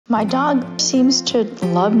My dog seems to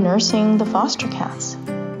love nursing the foster cats.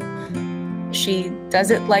 She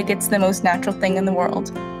does it like it's the most natural thing in the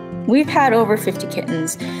world. We've had over 50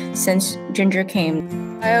 kittens since Ginger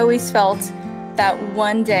came. I always felt that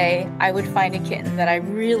one day I would find a kitten that I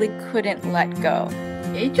really couldn't let go.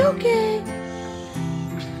 It's okay.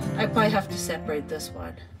 I probably have to separate this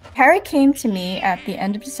one. Harry came to me at the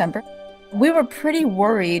end of December. We were pretty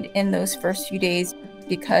worried in those first few days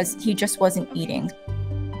because he just wasn't eating.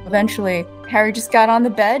 Eventually, Harry just got on the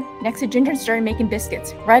bed next to Ginger and started making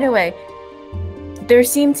biscuits right away. There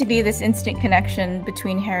seemed to be this instant connection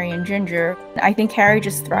between Harry and Ginger. I think Harry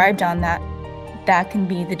just thrived on that. That can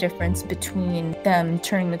be the difference between them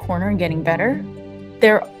turning the corner and getting better.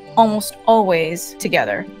 They're almost always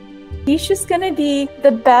together. He's just gonna be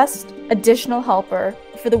the best additional helper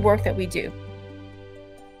for the work that we do.